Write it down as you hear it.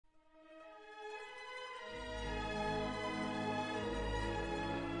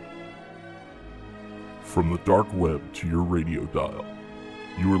From the dark web to your radio dial,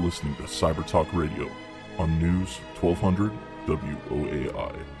 you are listening to Cyber Talk Radio on News 1200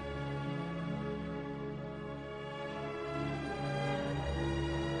 WOAI.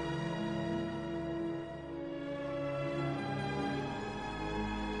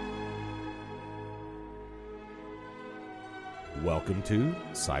 Welcome to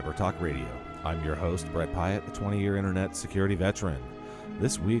Cyber Talk Radio. I'm your host, Brett Pyatt, a 20-year internet security veteran.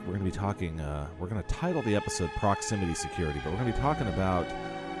 This week, we're going to be talking, we're going to title the episode Proximity Security, but we're going to be talking about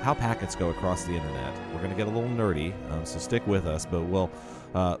how packets go across the internet. We're going to get a little nerdy, so stick with us, but we'll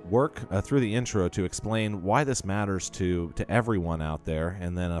work through the intro to explain why this matters to everyone out there,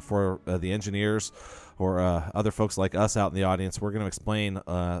 and then for the engineers or other folks like us out in the audience, we're going to explain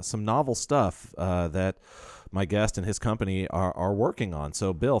some novel stuff that my guest and his company are working on.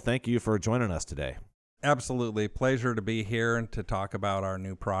 So, Bill, thank you for joining us today. Absolutely. Pleasure to be here and to talk about our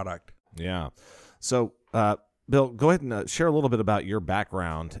new product. Yeah. So, Bill, go ahead and share a little bit about your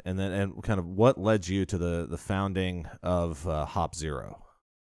background and kind of what led you to the founding of Hop Zero.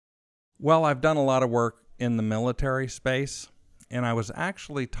 Well, I've done a lot of work in the military space, and I was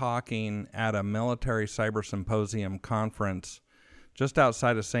actually talking at a military cyber symposium conference just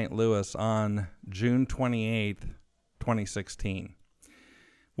outside of St. Louis on June 28th, 2016.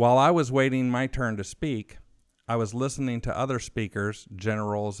 While I was waiting my turn to speak, I was listening to other speakers,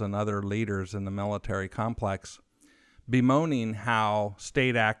 generals and other leaders in the military complex, bemoaning how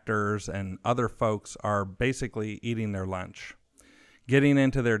state actors and other folks are basically eating their lunch, getting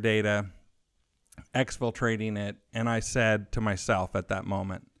into their data, exfiltrating it, and I said to myself at that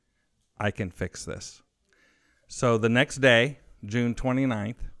moment, I can fix this. So the next day, June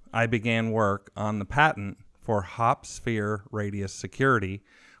 29th, I began work on the patent for Hop Sphere Radius Security,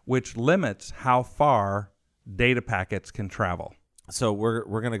 which limits how far data packets can travel. So we're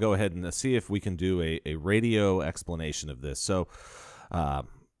going to go ahead and see if we can do a radio explanation of this. So,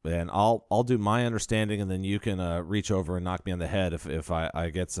 and I'll do my understanding, and then you can reach over and knock me on the head if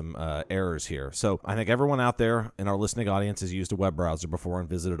I get some errors here. So I think everyone out there in our listening audience has used a web browser before and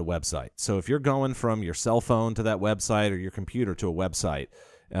visited a website. So if you're going from your cell phone to that website or your computer to a website,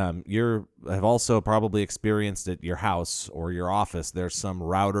 you have also probably experienced at your house or your office, there's some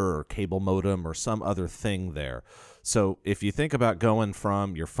router or cable modem or some other thing there. So if you think about going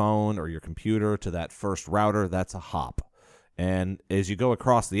from your phone or your computer to that first router, that's a hop. And as you go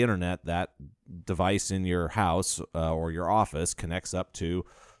across the internet, that device in your house or your office connects up to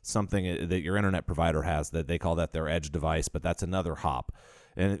something that your internet provider has that they call that their edge device, but that's another hop.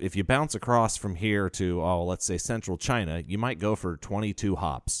 And if you bounce across from here to, let's say central China, you might go for 22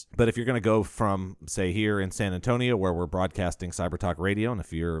 hops. But if you're going to go from, say, here in San Antonio, where we're broadcasting Cyber Talk Radio, and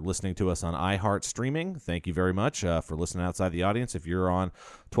if you're listening to us on iHeart streaming, thank you very much for listening outside the audience. If you're on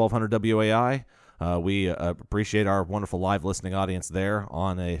 1200 WAI, we appreciate our wonderful live listening audience there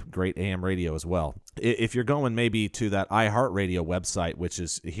on a great AM radio as well. If you're going maybe to that iHeartRadio website, which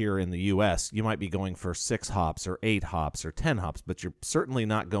is here in the U.S., you might be going for 6 hops or 8 hops or 10 hops, but you're certainly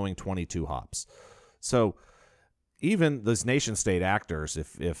not going 22 hops. So even those nation-state actors,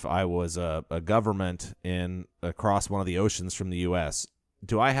 if I was a government across one of the oceans from the U.S.,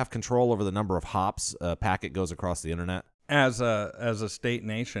 do I have control over the number of hops a packet goes across the internet? As a state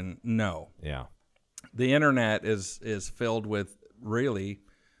nation, no. Yeah. The internet is filled with really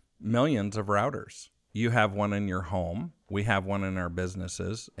millions of routers. You have one in your home. We have one in our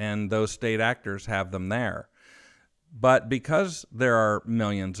businesses, and those state actors have them there. But because there are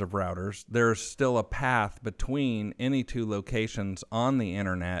millions of routers, there's still a path between any two locations on the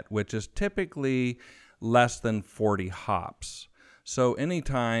internet, which is typically less than 40 hops. So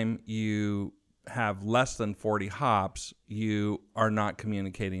anytime you have less than 40 hops, you are not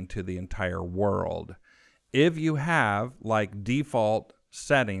communicating to the entire world. If you have, like default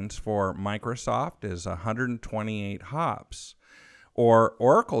settings for Microsoft is 128 hops, or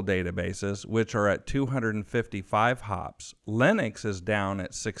Oracle databases, which are at 255 hops. Linux is down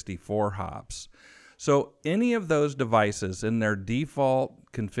at 64 hops. So any of those devices in their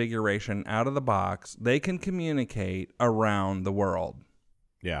default configuration out of the box, they can communicate around the world.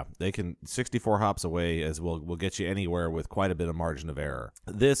 Yeah, they can 64 hops away as will get you anywhere with quite a bit of margin of error.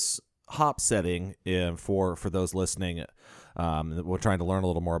 This hop setting for those listening, we're trying to learn a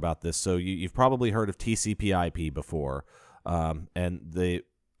little more about this. So you've probably heard of TCP/IP before, and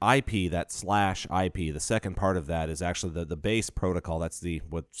IP, that /IP, the second part of that is actually the base protocol. That's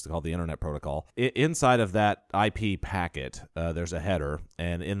what's called the Internet Protocol. Inside of that IP packet, there's a header,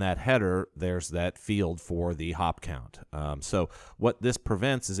 and in that header, there's that field for the hop count. So what this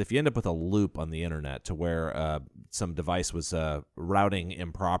prevents is if you end up with a loop on the Internet to where some device was routing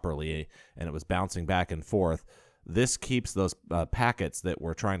improperly and it was bouncing back and forth, this keeps those packets that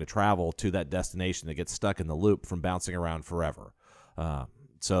were trying to travel to that destination that gets stuck in the loop from bouncing around forever.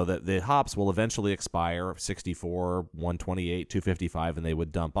 So that the hops will eventually expire, 64, 128, 255, and they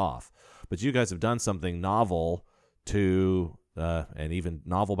would dump off. But you guys have done something novel and even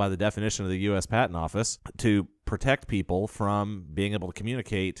novel by the definition of the U.S. Patent Office, to protect people from being able to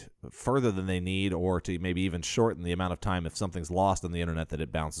communicate further than they need, or to maybe even shorten the amount of time if something's lost on the Internet that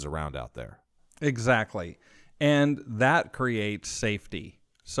it bounces around out there. Exactly. And that creates safety.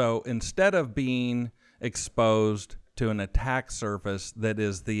 So instead of being exposed to an attack surface that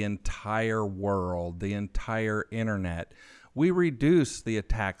is the entire world, the entire Internet, we reduce the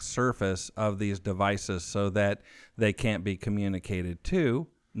attack surface of these devices so that they can't be communicated to,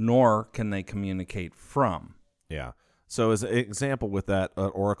 nor can they communicate from. Yeah. So as an example with that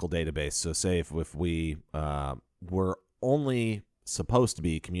Oracle database, so say if we were only supposed to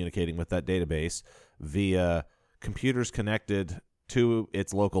be communicating with that database via computers connected to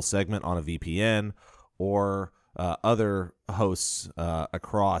its local segment on a VPN, or other hosts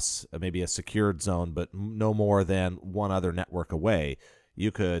across maybe a secured zone, but no more than one other network away,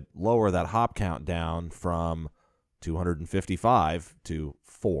 you could lower that hop count down from 255 to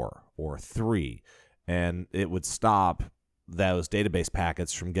 4 or 3, and it would stop those database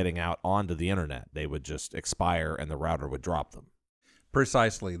packets from getting out onto the Internet. They would just expire and the router would drop them.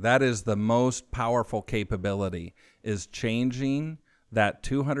 Precisely. That is the most powerful capability, is changing that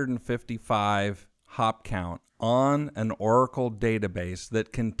 255 hop count on an Oracle database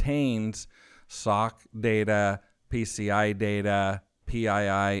that contains SOC data, PCI data,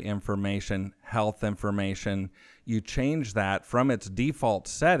 PII information, health information. You change that from its default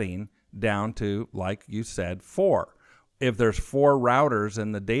setting down to, like you said, 4. If there's 4 routers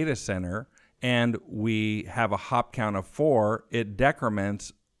in the data center and we have a hop count of 4, it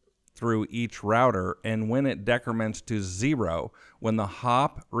decrements through each router, and when it decrements to 0, when the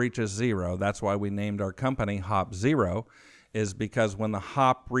hop reaches 0, that's why we named our company Hop Zero, is because when the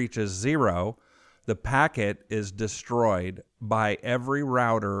hop reaches 0, the packet is destroyed by every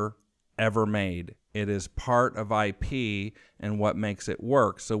router ever made. It is part of IP and what makes it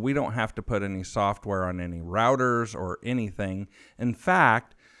work, so we don't have to put any software on any routers or anything. In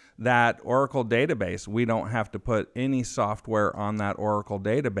fact, that Oracle database, we don't have to put any software on that Oracle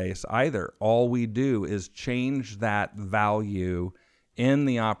database either. All we do is change that value in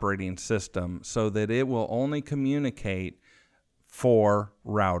the operating system so that it will only communicate 4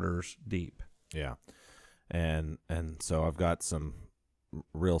 routers deep. Yeah. And so I've got some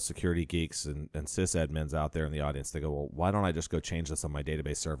real security geeks and sysadmins out there in the audience. They go, well, why don't I just go change this on my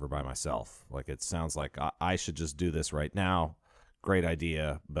database server by myself? Like, it sounds like I should just do this right now. Great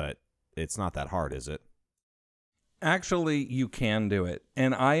idea, but it's not that hard, is it? Actually, you can do it,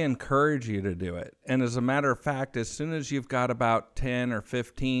 and I encourage you to do it. And as a matter of fact, as soon as you've got about 10 or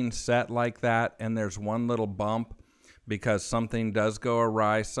 15 set like that, and there's one little bump because something does go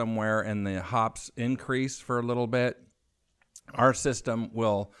awry somewhere and the hops increase for a little bit, our system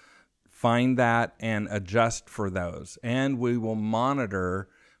will find that and adjust for those, and we will monitor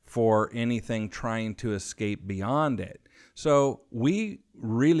for anything trying to escape beyond it. So we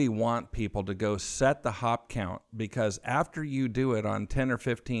really want people to go set the hop count, because after you do it on 10 or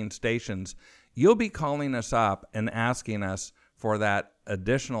 15 stations, you'll be calling us up and asking us for that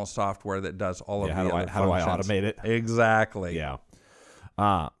additional software that does all of the other functions. How do I automate it? Exactly. Yeah.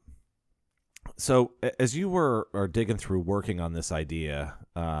 So as you were digging through working on this idea,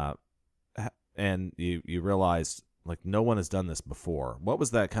 and you realized, like, no one has done this before, what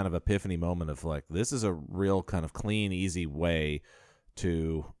was that kind of epiphany moment of, like, this is a real kind of clean, easy way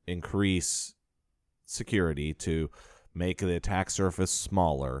to increase security, to make the attack surface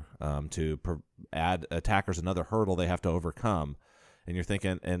smaller, to add attackers another hurdle they have to overcome? And you're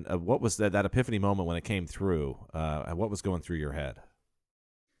thinking, and what was that epiphany moment when it came through? What was going through your head?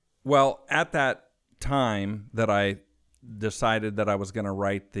 Well, at that time that I decided that I was going to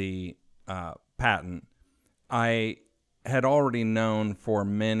write the patent, I had already known for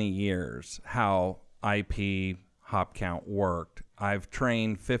many years how IP hop count worked. I've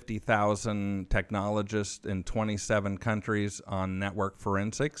trained 50,000 technologists in 27 countries on network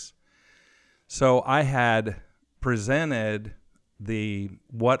forensics. So I had presented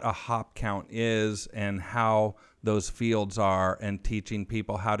what a hop count is and how those fields are, and teaching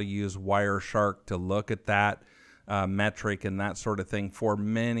people how to use Wireshark to look at that metric and that sort of thing for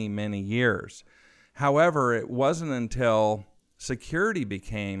many, many years. However, it wasn't until security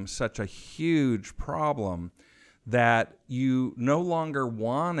became such a huge problem that you no longer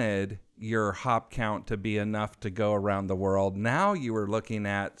wanted your hop count to be enough to go around the world. Now you were looking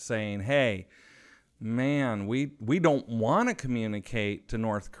at saying, hey, man, we don't want to communicate to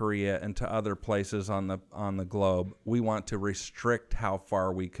North Korea and to other places on the globe. We want to restrict how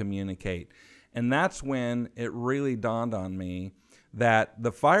far we communicate. And that's when it really dawned on me that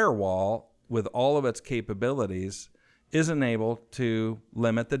the firewall, with all of its capabilities, isn't able to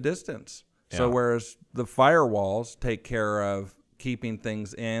limit the distance. Yeah. So whereas the firewalls take care of keeping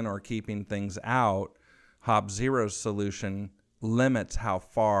things in or keeping things out, HOP0's solution limits how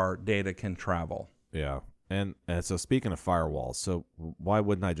far data can travel. Yeah. And so speaking of firewalls, so why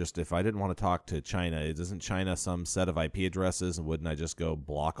wouldn't I just, if I didn't want to talk to China, isn't China some set of IP addresses, and wouldn't I just go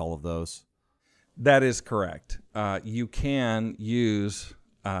block all of those? That is correct. You can use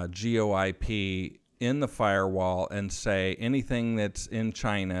GeoIP in the firewall and say anything that's in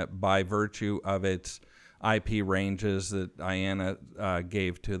China by virtue of its IP ranges that IANA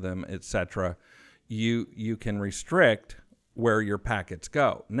gave to them, etc. You can restrict where your packets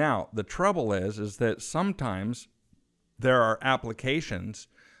go. Now, the trouble is that sometimes there are applications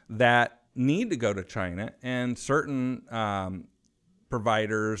that need to go to China, and certain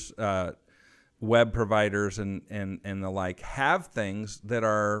providers, web providers and the like, have things that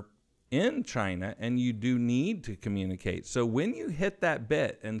are in China, and you do need to communicate. So when you hit that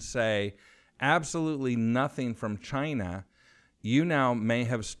bit and say absolutely nothing from China, you now may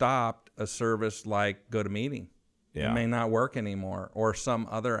have stopped a service like GoToMeeting. Yeah. It may not work anymore, or some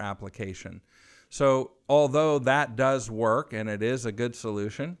other application. So although that does work and it is a good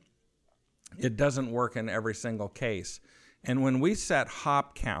solution, it doesn't work in every single case. And when we set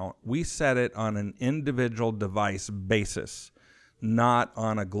hop count, we set it on an individual device basis, not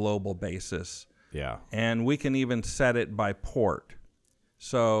on a global basis. Yeah. And we can even set it by port.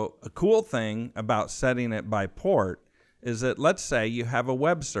 So a cool thing about setting it by port is that, let's say you have a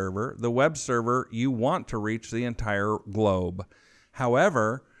web server. The web server, you want to reach the entire globe.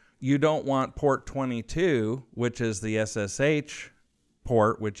 However, you don't want port 22, which is the SSH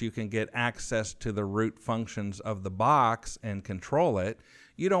port, which you can get access to the root functions of the box and control it.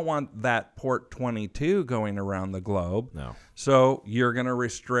 You don't want that port 22 going around the globe. No. So you're going to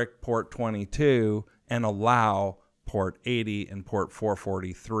restrict port 22 and allow port 80 and port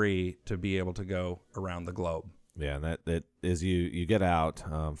 443 to be able to go around the globe. Yeah, and that is you get out.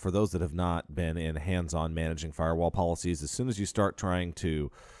 For those that have not been in hands-on managing firewall policies, as soon as you start trying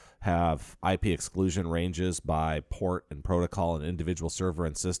to have IP exclusion ranges by port and protocol and individual server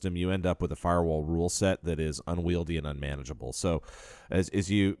and system, you end up with a firewall rule set that is unwieldy and unmanageable. So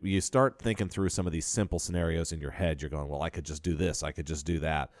as you start thinking through some of these simple scenarios in your head, you're going, well, I could just do this, I could just do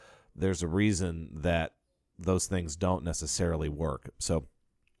that. There's a reason that those things don't necessarily work. So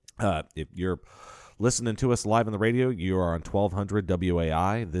if you're listening to us live on the radio, you are on 1200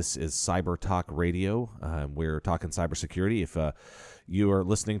 WAI. This is Cyber Talk Radio. We're talking cybersecurity. If you are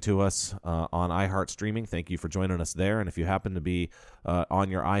listening to us on iHeart Streaming, thank you for joining us there. And if you happen to be on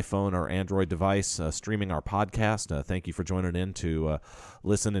your iPhone or Android device streaming our podcast, thank you for joining in to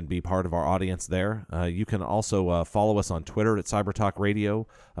listen and be part of our audience there. You can also follow us on Twitter at Cyber Talk Radio.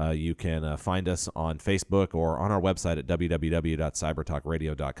 You can find us on Facebook or on our website at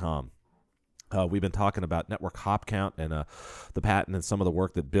www.cybertalkradio.com. We've been talking about network hop count and the patent and some of the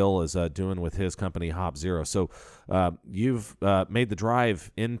work that Bill is doing with his company HOP0. So you've made the drive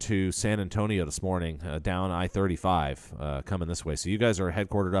into San Antonio this morning, down I-35, coming this way. So you guys are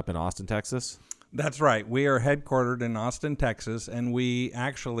headquartered up in Austin, Texas? That's right. We are headquartered in Austin, Texas, and we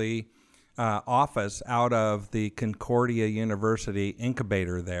actually office out of the Concordia University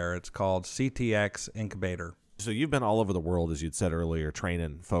incubator there. It's called CTX Incubator. So you've been all over the world, as you'd said earlier,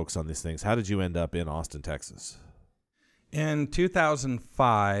 training folks on these things. How did you end up in Austin, Texas? In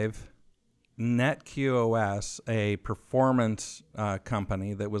 2005, NetQoS, a performance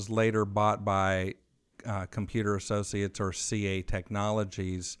company that was later bought by Computer Associates or CA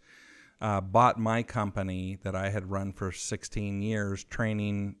Technologies, bought my company that I had run for 16 years,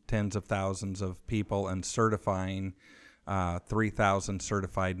 training tens of thousands of people and certifying 3,000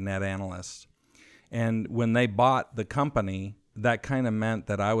 certified net analysts. And when they bought the company, that kind of meant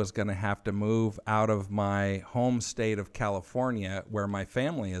that I was going to have to move out of my home state of California, where my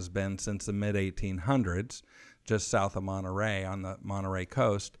family has been since the mid-1800s, just south of Monterey on the Monterey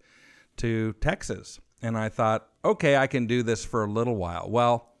coast, to Texas. And I thought, okay, I can do this for a little while.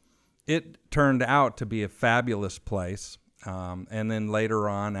 Well, it turned out to be a fabulous place. And then later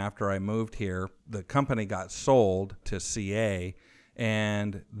on, after I moved here, the company got sold to CA,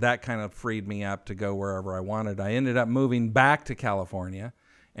 and that kind of freed me up to go wherever I wanted. I ended up moving back to California,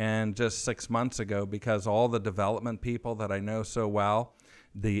 and just 6 months ago, because all the development people that I know so well,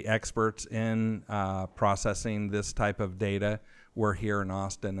 the experts in processing this type of data, were here in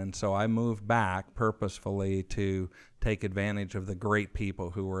Austin. And so I moved back purposefully to take advantage of the great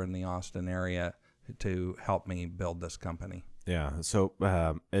people who were in the Austin area to help me build this company. Yeah. So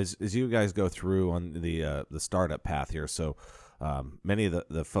as you guys go through on the startup path here, so many of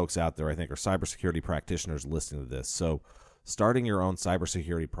the folks out there, I think, are cybersecurity practitioners listening to this. So starting your own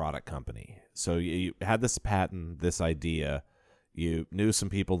cybersecurity product company. So you had this patent, this idea. You knew some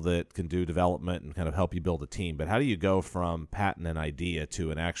people that can do development and kind of help you build a team. But how do you go from patent and idea to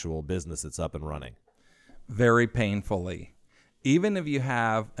an actual business that's up and running? Very painfully. Even if you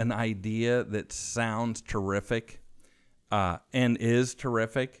have an idea that sounds terrific and is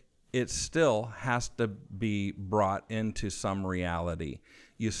terrific, it still has to be brought into some reality.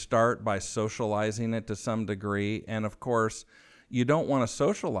 You start by socializing it to some degree. And of course, you don't want to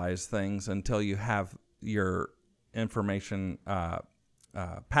socialize things until you have your information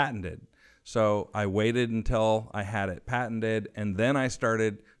patented. So I waited until I had it patented, and then I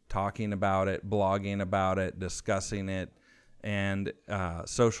started talking about it, blogging about it, discussing it, and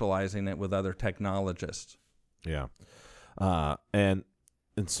socializing it with other technologists. Yeah. And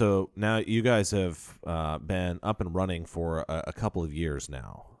so now you guys have been up and running for a couple of years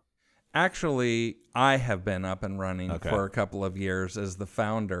now. Actually, I have been up and running for a couple of years as the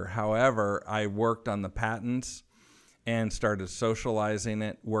founder. However, I worked on the patents and started socializing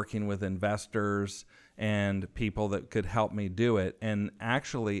it, working with investors and people that could help me do it. And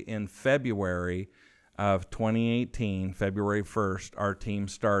actually, in February of 2018, February 1st, our team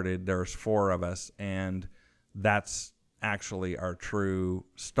started. There's 4 of us, and that's actually our true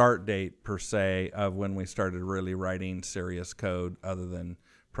start date, per se, of when we started really writing serious code other than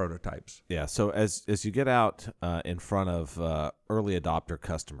prototypes. Yeah. So as you get out in front of early adopter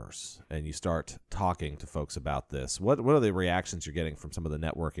customers and you start talking to folks about this, what are the reactions you're getting from some of the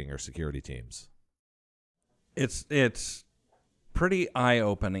networking or security teams? It's pretty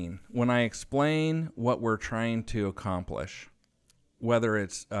eye-opening when I explain what we're trying to accomplish, whether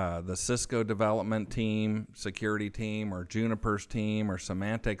it's the Cisco development team, security team, or Juniper's team, or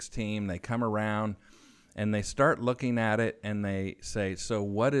Symantec's team. They come around and they start looking at it and they say, so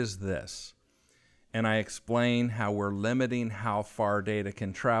what is this? And I explain how we're limiting how far data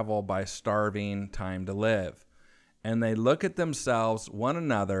can travel by starving time to live. And they look at themselves, one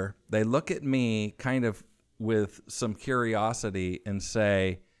another, they look at me kind of with some curiosity and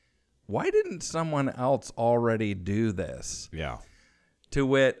say, why didn't someone else already do this? Yeah. To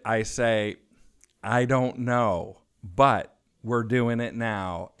which I say, I don't know, but we're doing it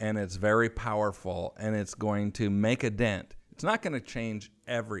now, and it's very powerful, and it's going to make a dent. It's not going to change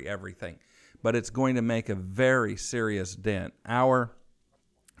everything, but it's going to make a very serious dent. Our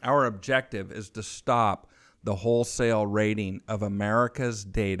objective is to stop the wholesale raiding of America's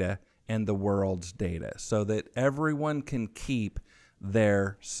data and the world's data so that everyone can keep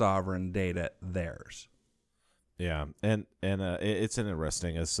their sovereign data theirs. Yeah, and it's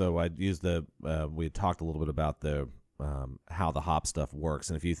interesting. So I used we talked a little bit about the how the hop stuff works.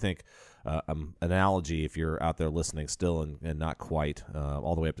 And if you think analogy, if you're out there listening still and not quite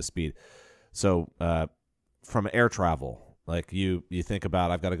all the way up to speed. So from air travel, like you think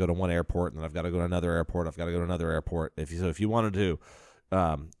about, I've got to go to one airport and then I've got to go to another airport. I've got to go to another airport. If you wanted to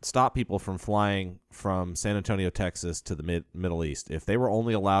stop people from flying from San Antonio, Texas to the Middle East, if they were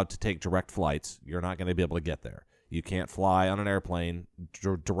only allowed to take direct flights, you're not going to be able to get there. You can't fly on an airplane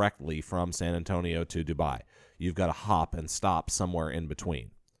directly from San Antonio to Dubai. You've got to hop and stop somewhere in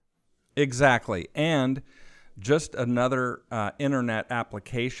between. Exactly. And just another internet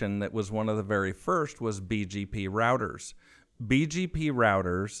application that was one of the very first was BGP routers. BGP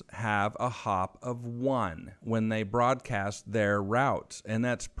routers have a hop of 1 when they broadcast their routes, and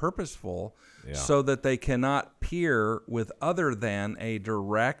that's purposeful so that they cannot peer with other than a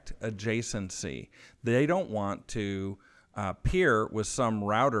direct adjacency. They don't want to peer with some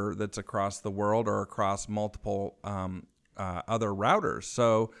router that's across the world or across multiple other routers.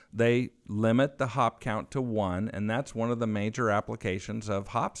 So they limit the hop count to 1, and that's one of the major applications of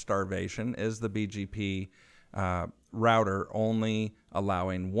hop starvation is the BGP router only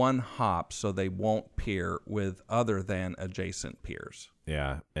allowing 1 hop so they won't peer with other than adjacent peers.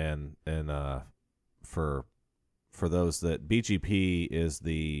 Yeah, and for those that BGP is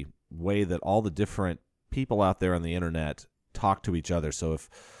the way that all the different people out there on the internet talk to each other. So if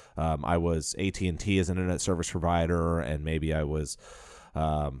I was AT&T as an internet service provider, and maybe I was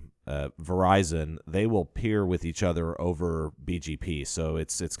Verizon, they will peer with each other over BGP. So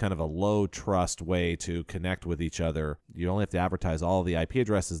it's kind of a low trust way to connect with each other. You only have to advertise all the IP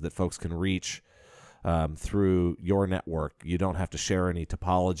addresses that folks can reach through your network. You don't have to share any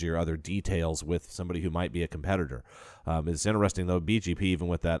topology or other details with somebody who might be a competitor. It's interesting, though, BGP, even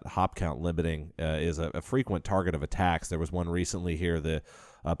with that hop count limiting, is a frequent target of attacks. There was one recently here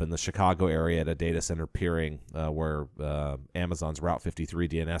up in the Chicago area at a data center peering where Amazon's Route 53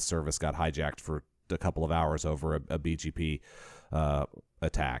 DNS service got hijacked for a couple of hours over a BGP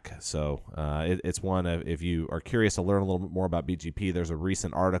attack. So it's one of, if you are curious to learn a little bit more about BGP, there's a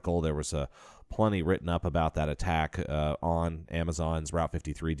recent article. There was plenty written up about that attack on Amazon's Route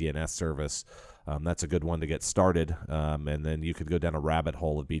 53 DNS service. That's a good one to get started, and then you could go down a rabbit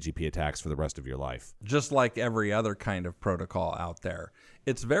hole of BGP attacks for the rest of your life. Just like every other kind of protocol out there.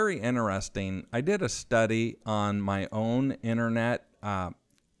 It's very interesting. I did a study on my own internet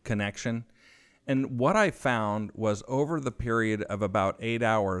connection, and what I found was over the period of about 8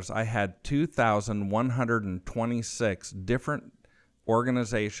 hours, I had 2,126 different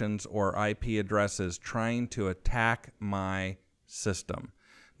organizations or IP addresses trying to attack my system.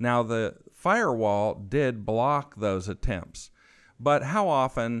 Now, the firewall did block those attempts, but how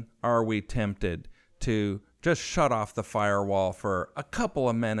often are we tempted to just shut off the firewall for a couple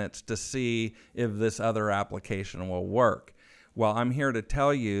of minutes to see if this other application will work? Well, I'm here to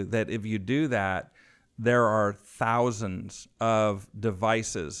tell you that if you do that, there are thousands of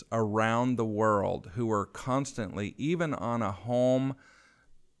devices around the world who are constantly, even on a home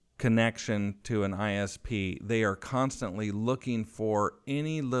connection to an ISP, they are constantly looking for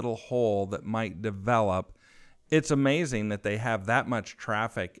any little hole that might develop. It's amazing that they have that much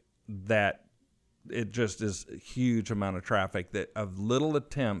traffic, that it just is a huge amount of traffic, that of little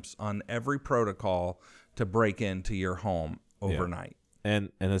attempts on every protocol to break into your home overnight. Yeah.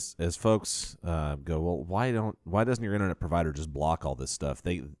 And as folks go, well, why doesn't your internet provider just block all this stuff?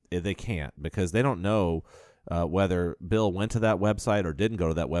 They can't, because they don't know whether Bill went to that website or didn't go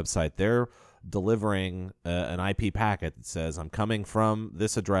to that website. They're delivering an IP packet that says, I'm coming from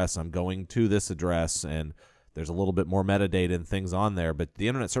this address, I'm going to this address, and there's a little bit more metadata and things on there, but the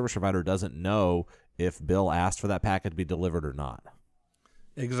internet service provider doesn't know if Bill asked for that packet to be delivered or not.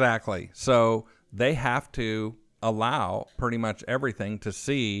 Exactly. So they have to allow pretty much everything to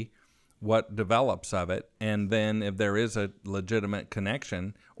see what develops of it, and then if there is a legitimate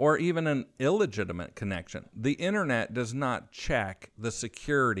connection or even an illegitimate connection, the internet does not check the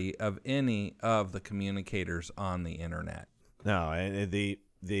security of any of the communicators on the internet. No, and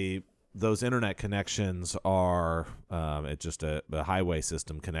those internet connections are it's just a highway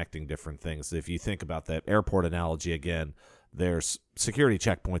system connecting different things. If you think about that airport analogy again, there's security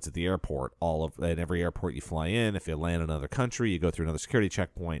checkpoints at the airport. At every airport you fly in, if you land in another country, you go through another security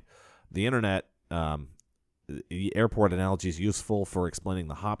checkpoint. The internet, the airport analogy is useful for explaining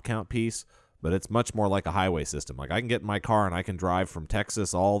the hop count piece, but it's much more like a highway system. Like, I can get in my car and I can drive from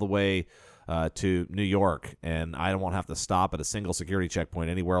Texas all the way to New York, and I won't have to stop at a single security checkpoint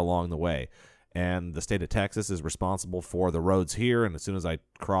anywhere along the way. And the state of Texas is responsible for the roads here, and as soon as I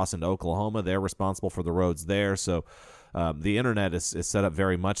cross into Oklahoma, they're responsible for the roads there. So the internet is set up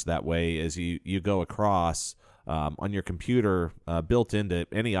very much that way. As you go across on your computer, built into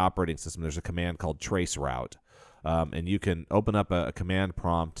any operating system, there's a command called traceroute, and you can open up a command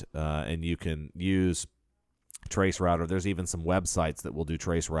prompt and you can use traceroute, or there's even some websites that will do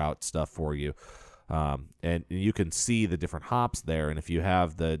traceroute stuff for you, and you can see the different hops there. And if you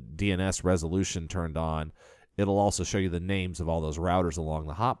have the DNS resolution turned on, it'll also show you the names of all those routers along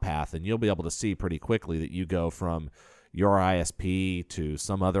the hop path, and you'll be able to see pretty quickly that you go from your ISP to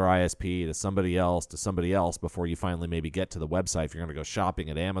some other ISP to somebody else before you finally maybe get to the website. If you're going to go shopping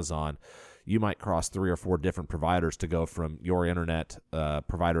at Amazon, you might cross 3 or 4 different providers to go from your internet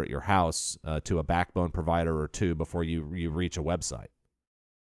provider at your house to a backbone provider or two before you reach a website.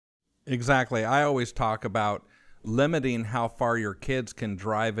 Exactly. I always talk about limiting how far your kids can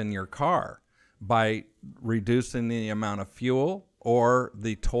drive in your car by reducing the amount of fuel or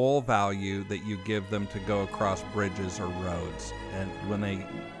the toll value that you give them to go across bridges or roads. And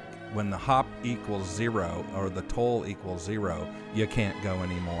when the hop equals 0 or the toll equals 0, you can't go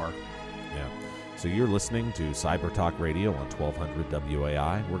anymore. Yeah. So you're listening to Cyber Talk Radio on 1200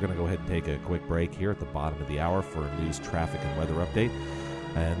 WAI. We're going to go ahead and take a quick break here at the bottom of the hour for a news, traffic, and weather update.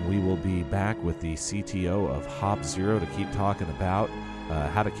 And we will be back with the CTO of HopZero to keep talking about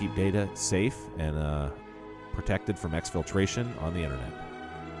how to keep data safe and protected from exfiltration on the internet.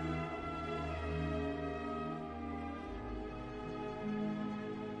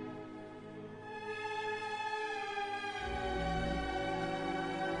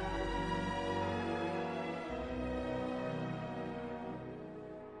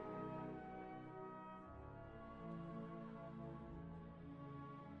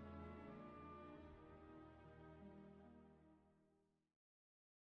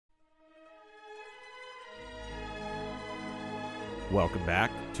 Welcome back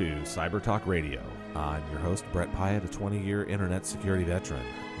to Cyber Talk Radio. I'm your host, Brett Pyatt, a 20-year internet security veteran.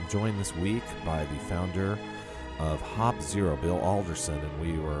 I'm joined this week by the founder of HopZero, Bill Alderson, and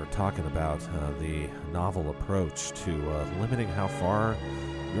we were talking about the novel approach to limiting how far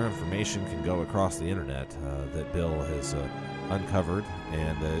your information can go across the internet that Bill has uncovered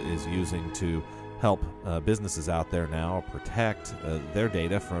and is using to help businesses out there now protect their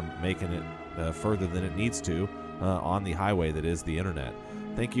data from making it further than it needs to on the highway that is the internet.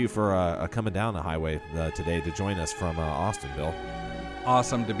 Thank you for coming down the highway today to join us from Austin, Bill.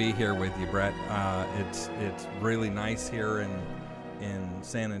 Awesome to be here with you, Brett. It's really nice here in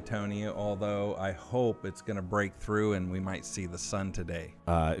San Antonio, although I hope it's going to break through and we might see the sun today.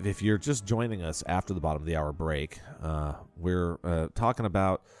 If you're just joining us after the bottom of the hour break, we're talking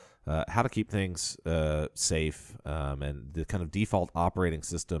about how to keep things safe, and the kind of default operating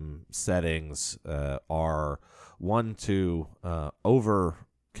system settings are one to over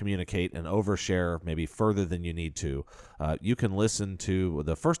communicate and overshare maybe further than you need to. You can listen to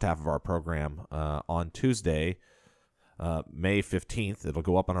the first half of our program on Tuesday, May 15th. It'll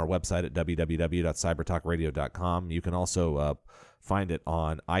go up on our website at www.cybertalkradio.com. You can also find it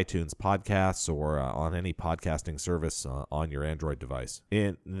on iTunes podcasts or on any podcasting service on your Android device.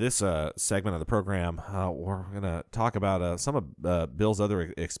 In this segment of the program, we're going to talk about some of Bill's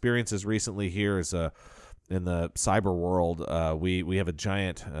other experiences recently here is in the cyber world. We have a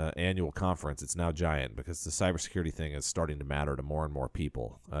giant annual conference. It's now giant because the cybersecurity thing is starting to matter to more and more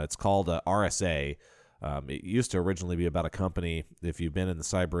people. It's called RSA. It used to originally be about a company. If you've been in the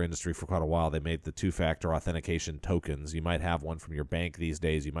cyber industry for quite a while, they made the two-factor authentication tokens. You might have one from your bank these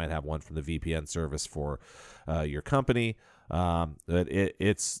days. You might have one from the VPN service for your company. But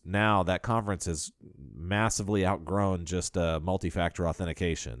it's now that conference has massively outgrown just multi-factor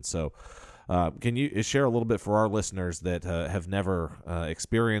authentication. So can you share a little bit for our listeners that have never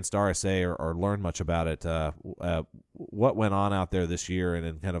experienced RSA or learned much about it? What went on out there this year,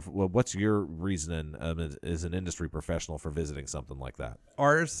 and kind of what's your reasoning as an industry professional for visiting something like that?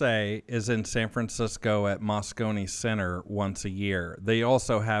 RSA is in San Francisco at Moscone Center once a year. They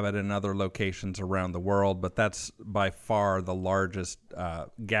also have it in other locations around the world, but that's by far the largest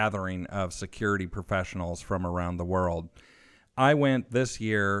gathering of security professionals from around the world. I went this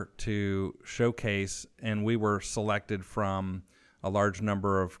year to showcase, and we were selected from a large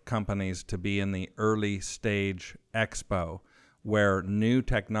number of companies to be in the early stage expo where new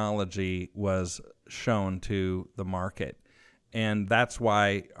technology was shown to the market. And that's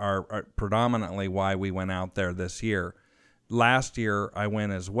why predominantly why we went out there this year. Last year, I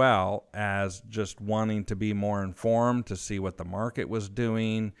went as well as just wanting to be more informed, to see what the market was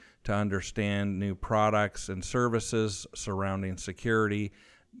doing, to understand new products and services surrounding security.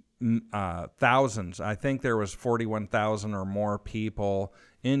 Thousands, I think there was 41,000 or more people,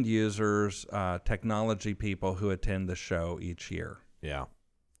 end users, technology people who attend the show each year. Yeah.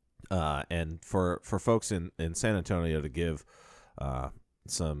 And for folks in San Antonio to give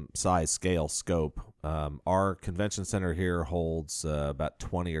some size, scale, scope, our convention center here holds about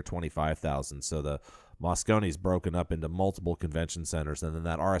 20 or 25,000. So the Moscone is broken up into multiple convention centers, and then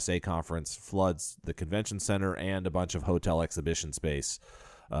that RSA conference floods the convention center and a bunch of hotel exhibition space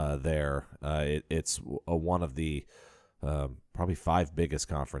there. It's one of the probably 5 biggest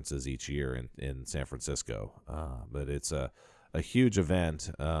conferences each year in San Francisco. But it's a huge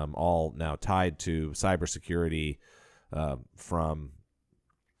event, all now tied to cybersecurity, from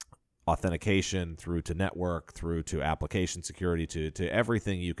authentication through to network, through to application security, to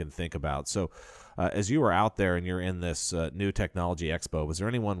everything you can think about. So as you were out there and you're in this new technology expo, was there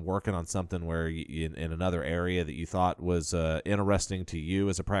anyone working on something where in another area that you thought was interesting to you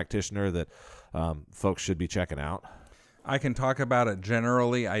as a practitioner that folks should be checking out? I can talk about it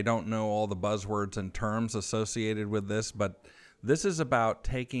generally. I don't know all the buzzwords and terms associated with this, but this is about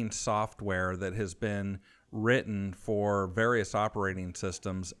taking software that has been written for various operating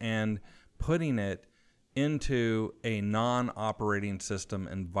systems and putting it into a non-operating system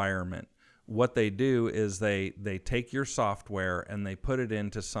environment. What they do is they take your software and they put it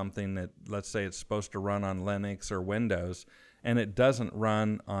into something that, let's say it's supposed to run on Linux or Windows, and it doesn't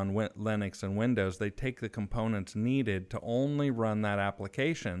run on Linux and Windows. They take the components needed to only run that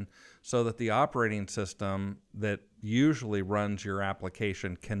application so that the operating system that usually runs your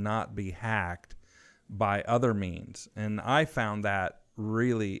application cannot be hacked by other means. And I found that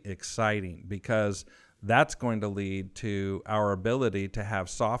really exciting because that's going to lead to our ability to have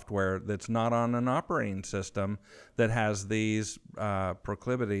software that's not on an operating system that has these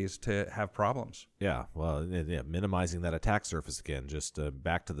proclivities to have problems. Yeah, well, minimizing that attack surface again, just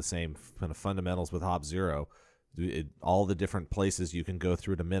back to the same kind of fundamentals with HopZero. all the different places you can go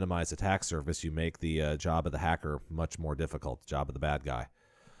through to minimize attack surface, you make the job of the hacker much more difficult, the job of the bad guy.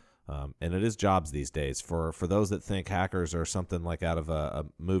 And it is jobs these days. For those that think hackers are something like out of a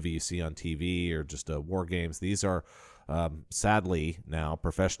movie you see on TV or just war games, these are sadly now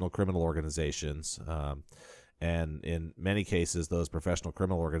professional criminal organizations. And in many cases, those professional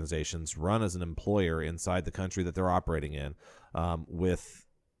criminal organizations run as an employer inside the country that they're operating in, with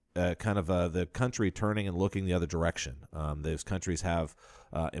the country turning and looking the other direction. Those countries have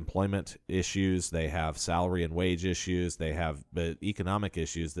employment issues, they have salary and wage issues, they have economic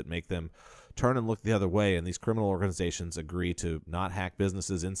issues that make them turn and look the other way. And these criminal organizations agree to not hack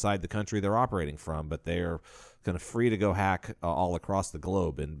businesses inside the country they're operating from, but they are kind of free to go hack all across the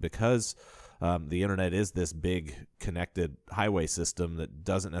globe. And because the internet is this big connected highway system that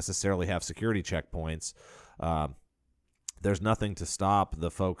doesn't necessarily have security checkpoints, there's nothing to stop the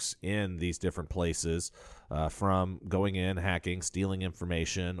folks in these different places from going in, hacking, stealing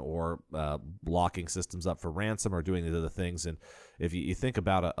information, or locking systems up for ransom, or doing the other things. And if you think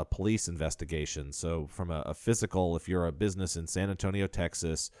about a police investigation, so from a physical, if you're a business in San Antonio,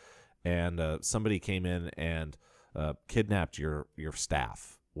 Texas, and somebody came in and kidnapped your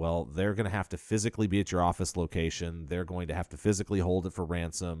staff, well, they're going to have to physically be at your office location. They're going to have to physically hold it for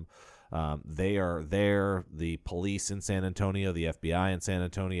ransom. They are there, the police in San Antonio, the FBI in San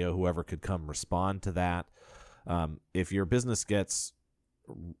Antonio, whoever could come respond to that. If your business gets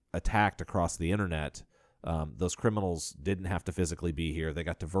attacked across the internet, those criminals didn't have to physically be here. They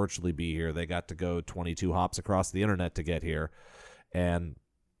got to virtually be here. They got to go 22 hops across the internet to get here. And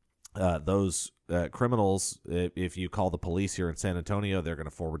those criminals, if you call the police here in San Antonio, they're going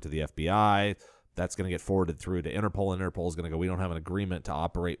to forward to the FBI. That's going to get forwarded through to Interpol, and Interpol is going to go, we don't have an agreement to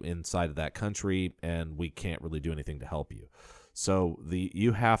operate inside of that country, and we can't really do anything to help you. So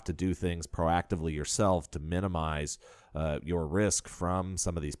you have to do things proactively yourself to minimize your risk from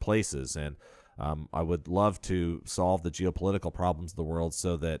some of these places. And I would love to solve the geopolitical problems of the world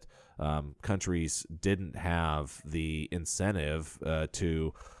so that countries didn't have the incentive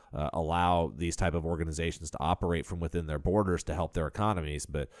to allow these type of organizations to operate from within their borders to help their economies.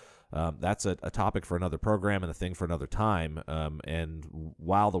 But that's a topic for another program and a thing for another time. And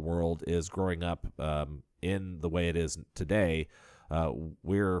while the world is growing up in the way it is today,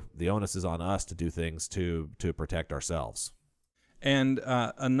 the onus is on us to do things to protect ourselves. And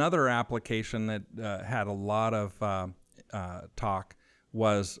another application that had a lot of talk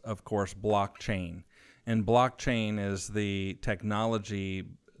was, of course, blockchain. And blockchain is the technology,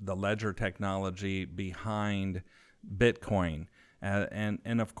 the ledger technology behind Bitcoin.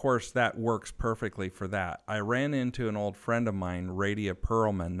 And of course, that works perfectly for that. I ran into an old friend of mine, Radia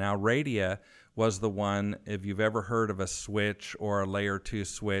Perlman. Now, Radia was the one, if you've ever heard of a switch or a layer 2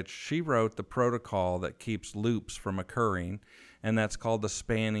 switch, she wrote the protocol that keeps loops from occurring, and that's called the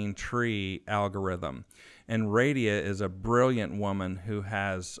spanning tree algorithm. And Radia is a brilliant woman who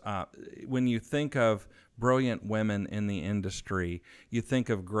has, when you think of brilliant women in the industry, you think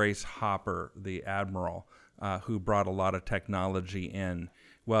of Grace Hopper, the admiral, who brought a lot of technology in.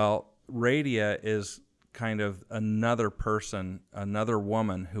 Well, Radia is kind of another person, another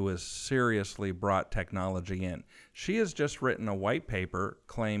woman who has seriously brought technology in. She has just written a white paper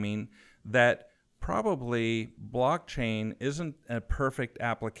claiming that probably blockchain isn't a perfect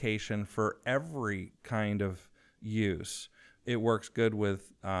application for every kind of use. It works good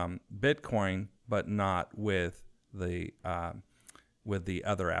with Bitcoin, but not with the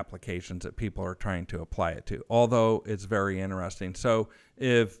other applications that people are trying to apply it to, although it's very interesting. So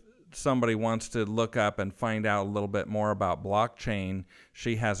if somebody wants to look up and find out a little bit more about blockchain,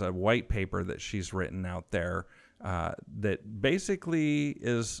 she has a white paper that she's written out there that basically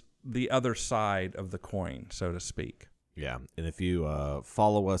is the other side of the coin, so to speak. Yeah, and if you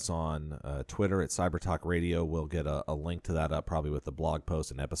follow us on Twitter at CyberTalk Radio, we'll get a link to that up, probably with the blog post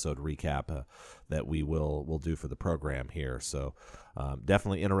and episode recap that we'll do for the program here. So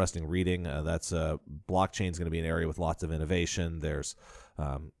definitely interesting reading. That's blockchain is going to be an area with lots of innovation. There's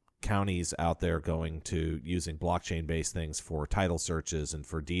counties out there going to using blockchain-based things for title searches and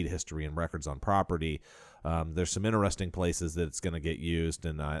for deed history and records on property. There's some interesting places that it's going to get used,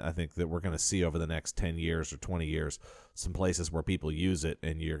 and I think that we're going to see over the next 10 years or 20 years some places where people use it,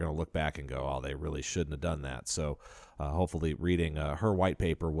 and you're going to look back and go, oh, they really shouldn't have done that. So hopefully reading her white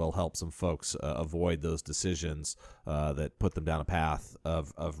paper will help some folks avoid those decisions that put them down a path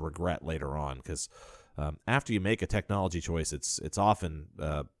of regret later on, because after you make a technology choice, it's often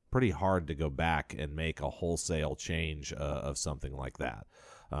pretty hard to go back and make a wholesale change of something like that.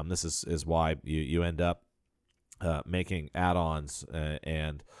 This is why you end up making add-ons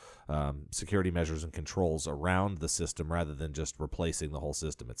and security measures and controls around the system rather than just replacing the whole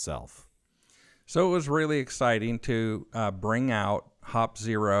system itself. So it was really exciting to bring out Hop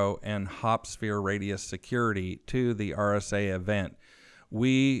Zero and HopSphere Radius Security to the RSA event.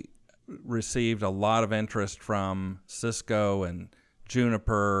 We received a lot of interest from Cisco and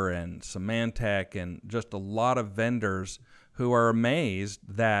Juniper and Symantec and just a lot of vendors who are amazed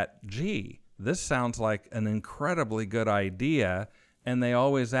that, gee, this sounds like an incredibly good idea. And they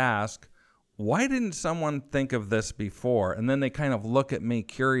always ask, why didn't someone think of this before? And then they kind of look at me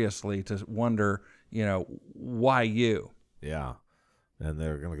curiously to wonder, why you? Yeah. And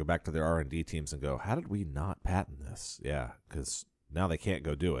they're going to go back to their R&D teams and go, how did we not patent this? Yeah, because now they can't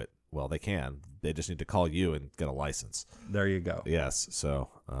go do it. Well, they can. They just need to call you and get a license. There you go. Yes. So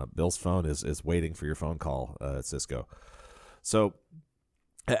Bill's phone is waiting for your phone call at Cisco. So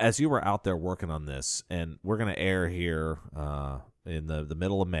as you were out there working on this, and we're going to air here in the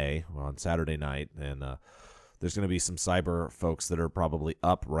middle of May on Saturday night, and there's going to be some cyber folks that are probably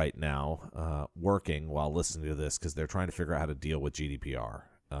up right now working while listening to this because they're trying to figure out how to deal with GDPR.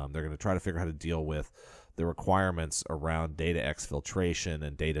 They're going to try to figure out how to deal with the requirements around data exfiltration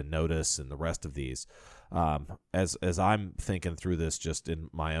and data notice and the rest of these. As I'm thinking through this just in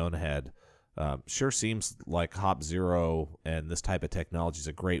my own head, sure seems like Hop Zero and this type of technology is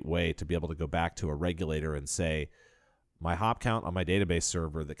a great way to be able to go back to a regulator and say, my hop count on my database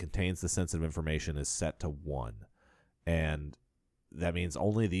server that contains the sensitive information is set to 1. And that means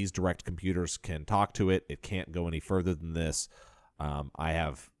only these direct computers can talk to it. It can't go any further than this. I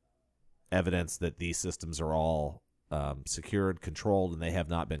have evidence that these systems are all secured, controlled, and they have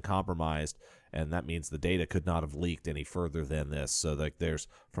not been compromised. And that means the data could not have leaked any further than this. So like there's,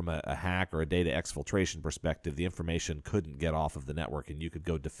 from a hack or a data exfiltration perspective, the information couldn't get off of the network, and you could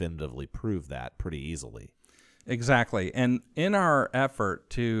go definitively prove that pretty easily. Exactly. And in our effort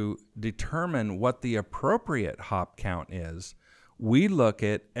to determine what the appropriate hop count is, we look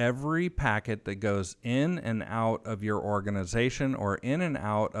at every packet that goes in and out of your organization or in and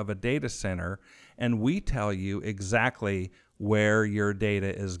out of a data center, and we tell you exactly where your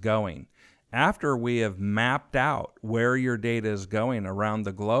data is going. After we have mapped out where your data is going around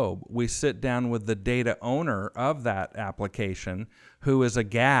the globe, we sit down with the data owner of that application who is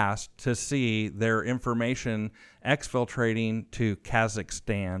aghast to see their information exfiltrating to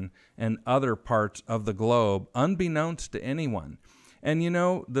Kazakhstan and other parts of the globe, unbeknownst to anyone. And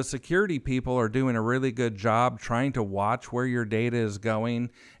the security people are doing a really good job trying to watch where your data is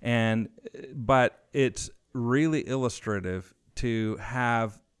going, but it's really illustrative to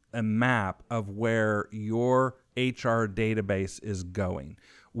have a map of where your HR database is going,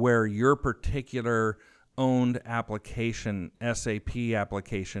 where your particular owned application, SAP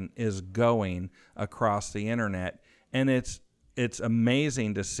application, is going across the internet. And it's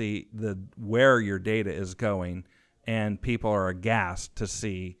amazing to see where your data is going, and people are aghast to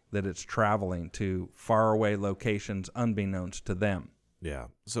see that it's traveling to faraway locations unbeknownst to them. Yeah.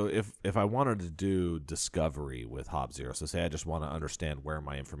 So if I wanted to do discovery with Hop Zero, so say I just want to understand where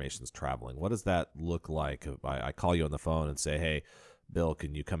my information is traveling, what does that look like? I call you on the phone and say, hey, Bill,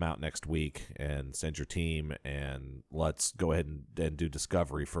 can you come out next week and send your team, and let's go ahead and do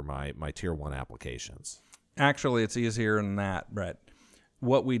discovery for my tier 1 applications? Actually, it's easier than that, Brett.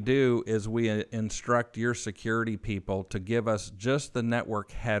 What we do is we instruct your security people to give us just the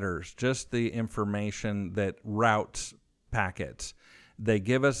network headers, just the information that routes packets. They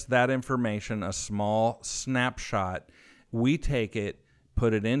give us that information, a small snapshot. We take it,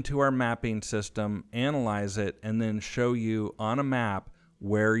 put it into our mapping system, analyze it, and then show you on a map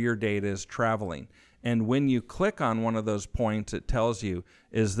where your data is traveling. And when you click on one of those points, it tells you,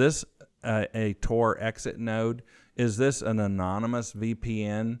 is this a Tor exit node? Is this an anonymous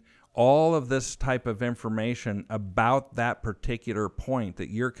VPN? All of this type of information about that particular point that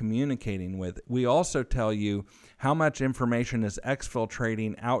you're communicating with. We also tell you how much information is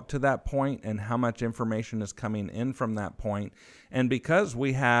exfiltrating out to that point and how much information is coming in from that point. And because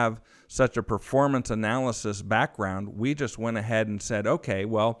we have such a performance analysis background, we just went ahead and said, okay,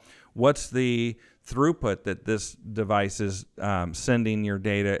 well, what's the throughput that this device is sending your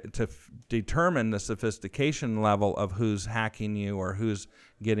data to determine the sophistication level of who's hacking you or who's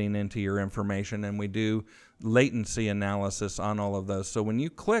getting into your information, and we do latency analysis on all of those. So when you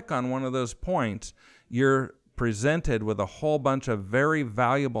click on one of those points, you're presented with a whole bunch of very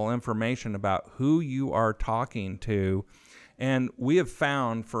valuable information about who you are talking to. And we have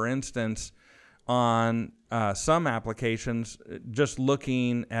found, for instance, on some applications, just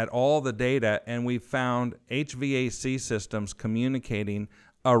looking at all the data, and we found HVAC systems communicating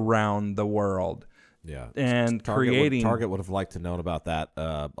around the world. Yeah, and Target would have liked to known about that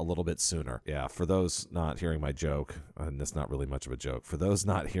a little bit sooner. Yeah, for those not hearing my joke, and it's not really much of a joke, for those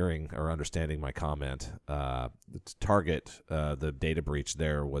not hearing or understanding my comment, Target, the data breach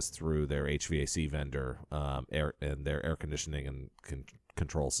there was through their HVAC vendor, and their air conditioning and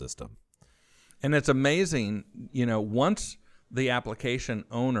control system. And it's amazing, once the application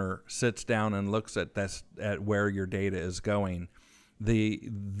owner sits down and looks at this, at where your data is going,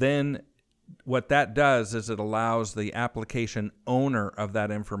 then what that does is it allows the application owner of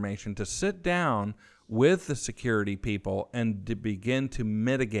that information to sit down with the security people and to begin to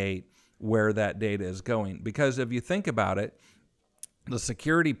mitigate where that data is going. Because if you think about it, the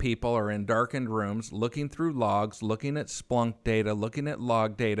security people are in darkened rooms looking through logs, looking at Splunk data, looking at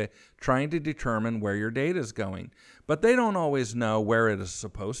log data, trying to determine where your data is going. But they don't always know where it is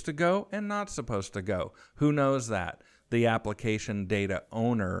supposed to go and not supposed to go. Who knows that? The application data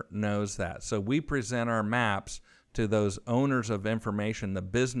owner knows that. So we present our maps to those owners of information, the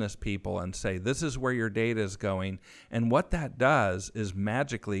business people, and say, this is where your data is going. And what that does is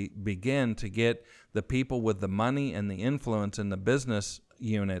magically begin to get the people with the money and the influence in the business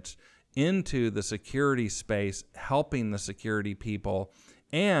units into the security space, helping the security people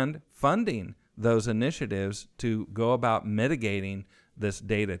and funding those initiatives to go about mitigating this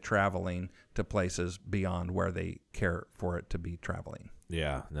data traveling to places beyond where they care for it to be traveling.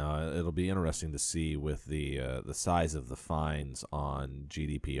 Yeah, no, it'll be interesting to see with the size of the fines on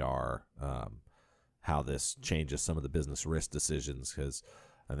GDPR, how this changes some of the business risk decisions. Because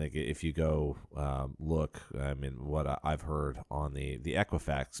I think if you go look, I mean, what I've heard on the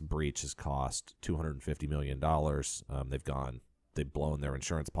Equifax breach has cost $250 million. They've blown their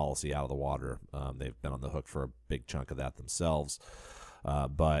insurance policy out of the water. They've been on the hook for a big chunk of that themselves.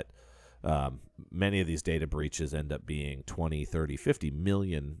 But many of these data breaches end up being $20, $30, $50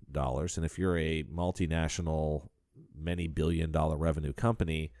 million. And if you're a multinational, many billion-dollar revenue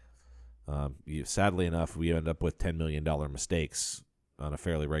company, sadly enough, we end up with $10 million mistakes on a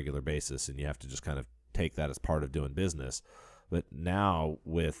fairly regular basis, and you have to just kind of take that as part of doing business. But now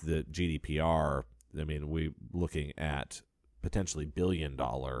with the GDPR, I mean, we're looking at potentially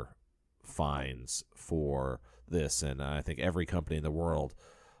billion-dollar fines for this, and I think every company in the world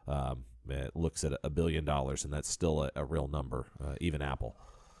looks at $1 billion, and that's still a real number, even Apple.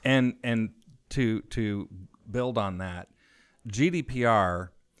 And to build on that, GDPR,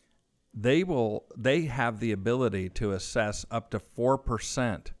 they have the ability to assess up to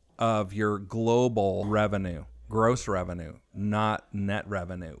 4% of your global revenue, gross revenue, not net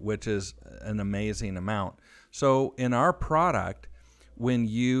revenue, which is an amazing amount. So in our product, when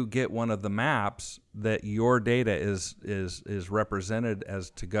you get one of the maps that your data is represented as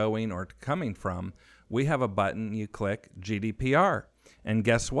to going or to coming from, we have a button, you click GDPR. And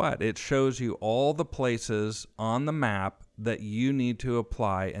guess what? It shows you all the places on the map that you need to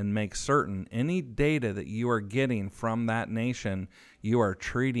apply and make certain any data that you are getting from that nation, you are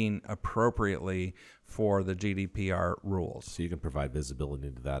treating appropriately for the GDPR rules. So you can provide visibility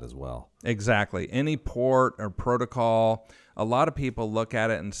into that as well. Exactly. Any port or protocol, a lot of people look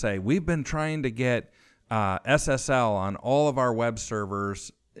at it and say, we've been trying to get SSL on all of our web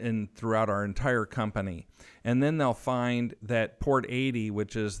servers throughout our entire company. And then they'll find that port 80,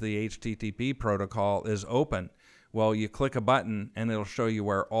 which is the HTTP protocol, is open. Well, you click a button and it'll show you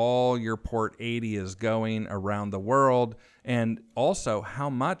where all your port 80 is going around the world, and also how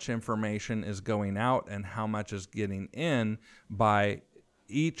much information is going out and how much is getting in by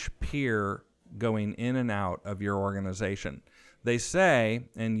each peer going in and out of your organization. They say,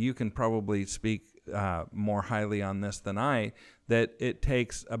 and you can probably speak more highly on this than I, that it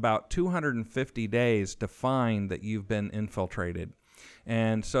takes about 250 days to find that you've been infiltrated.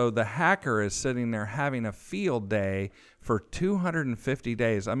 And so the hacker is sitting there having a field day for 250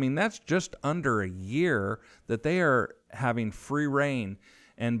 days. I mean, that's just under a year that they are having free reign.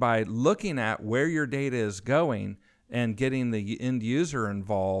 And by looking at where your data is going and getting the end user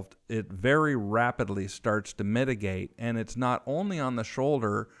involved, it very rapidly starts to mitigate. And it's not only on the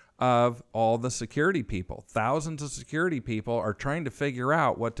shoulder of all the security people. Thousands of security people are trying to figure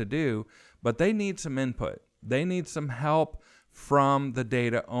out what to do, but they need some input. They need some help from the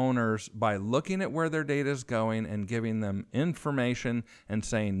data owners by looking at where their data is going and giving them information and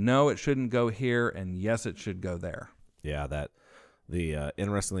saying, no, it shouldn't go here, and yes, it should go there. Yeah,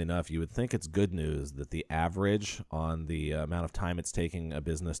 interestingly enough, you would think it's good news that the average on the amount of time it's taking a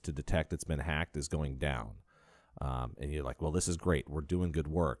business to detect it's been hacked is going down. And you're like, well, this is great. We're doing good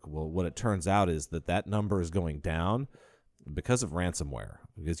work. Well, what it turns out is that number is going down, because of ransomware,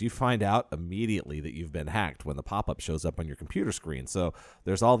 because you find out immediately that you've been hacked when the pop-up shows up on your computer screen. So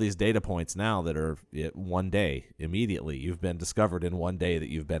there's all these data points now that are one day, immediately. You've been discovered in one day that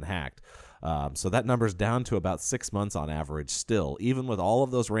you've been hacked. So that number's down to about 6 months on average still. Even with all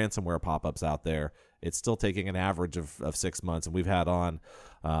of those ransomware pop-ups out there, it's still taking an average of 6 months. And we've had on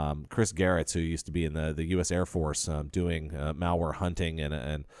Chris Garretts, who used to be in the U.S. Air Force doing malware hunting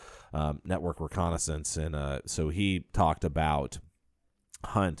and network reconnaissance. And so he talked about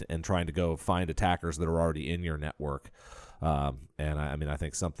hunt and trying to go find attackers that are already in your network. And I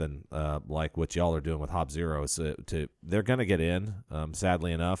think something like what y'all are doing with HopZero is they're going to get in,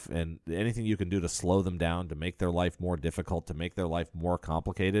 sadly enough, and anything you can do to slow them down, to make their life more difficult, to make their life more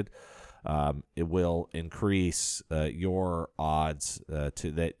complicated, it will increase your odds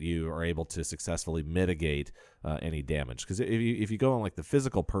to that you are able to successfully mitigate any damage. Because if you go on like the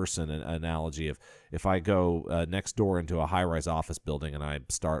physical person analogy, if I go next door into a high-rise office building and I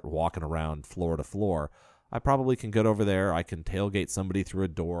start walking around floor to floor, I probably can get over there. I can tailgate somebody through a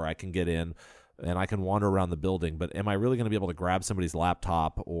door. I can get in, and I can wander around the building. But am I really going to be able to grab somebody's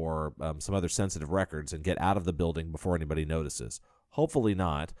laptop or some other sensitive records and get out of the building before anybody notices? Hopefully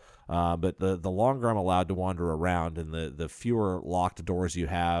not. But the longer I'm allowed to wander around and the fewer locked doors you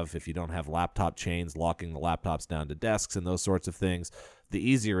have, if you don't have laptop chains locking the laptops down to desks and those sorts of things, the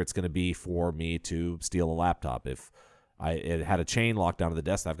easier it's going to be for me to steal a laptop. If it had a chain locked down to the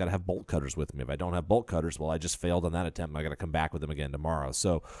desk, I've got to have bolt cutters with me. If I don't have bolt cutters, well, I just failed on that attempt. I got to come back with them again tomorrow.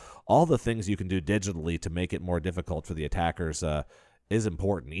 So all the things you can do digitally to make it more difficult for the attackers is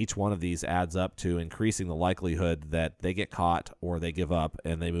important. Each one of these adds up to increasing the likelihood that they get caught or they give up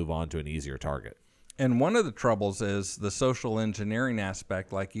and they move on to an easier target. And one of the troubles is the social engineering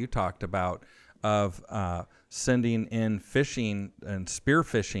aspect, like you talked about, of sending in phishing and spear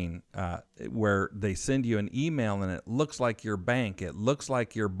phishing, where they send you an email and it looks like your bank, it looks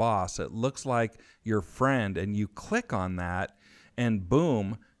like your boss, it looks like your friend, and you click on that and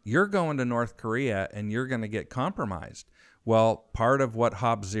boom, you're going to North Korea and you're going to get compromised. Well, part of what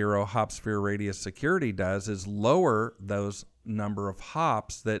HopZero, Hop Sphere Radius Security does is lower those number of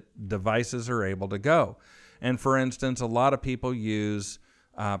hops that devices are able to go. And for instance, a lot of people use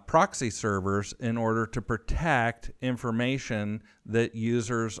proxy servers in order to protect information that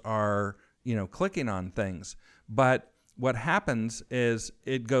users are, clicking on things. But what happens is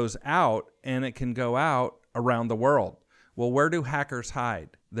it goes out and it can go out around the world. Well, where do hackers hide?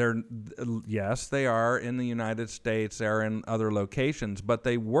 Yes, they are in the United States, they're in other locations, but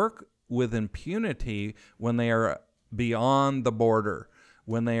they work with impunity when they are beyond the border,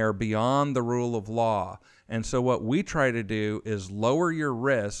 when they are beyond the rule of law. And so what we try to do is lower your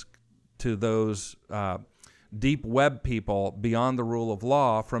risk to those deep web people beyond the rule of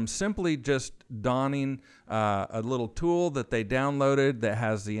law from simply just donning a little tool that they downloaded that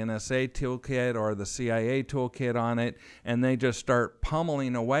has the NSA toolkit or the CIA toolkit on it, and they just start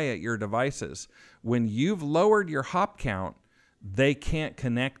pummeling away at your devices. When you've lowered your hop count, they can't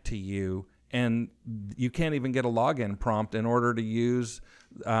connect to you, and you can't even get a login prompt in order to use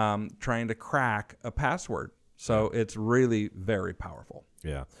trying to crack a password. So it's really very powerful.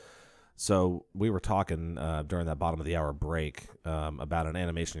 Yeah. So we were talking during that bottom of the hour break about an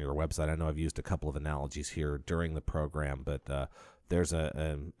animation on your website. I know I've used a couple of analogies here during the program, but there's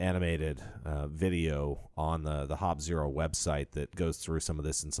an animated video on the HopZero website that goes through some of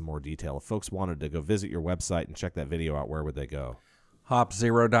this in some more detail. If folks wanted to go visit your website and check that video out, where would they go?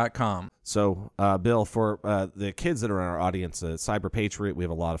 HopZero.com. So, Bill, for the kids that are in our audience, Cyber Patriot, we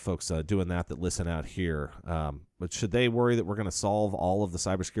have a lot of folks doing that listen out here. But should they worry that we're going to solve all of the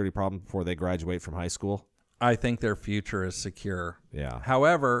cybersecurity problems before they graduate from high school? I think their future is secure. Yeah.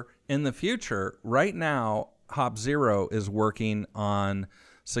 However, in the future, right now, HopZero is working on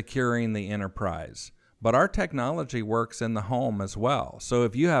securing the enterprise. But our technology works in the home as well. So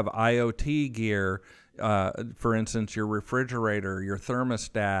if you have IoT gear, for instance, your refrigerator, your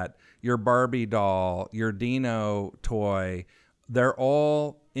thermostat, your Barbie doll, your Dino toy, they're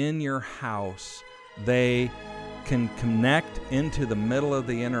all in your house. They can connect into the middle of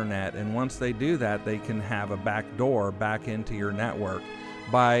the internet, and once they do that, they can have a back door back into your network.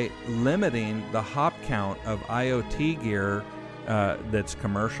 By limiting the hop count of IoT gear that's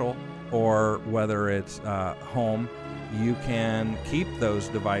commercial or whether it's home, you can keep those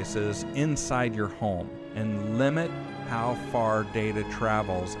devices inside your home and limit how far data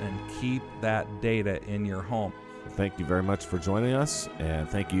travels and keep that data in your home. Thank you very much for joining us, and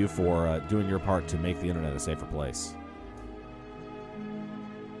thank you for doing your part to make the internet a safer place.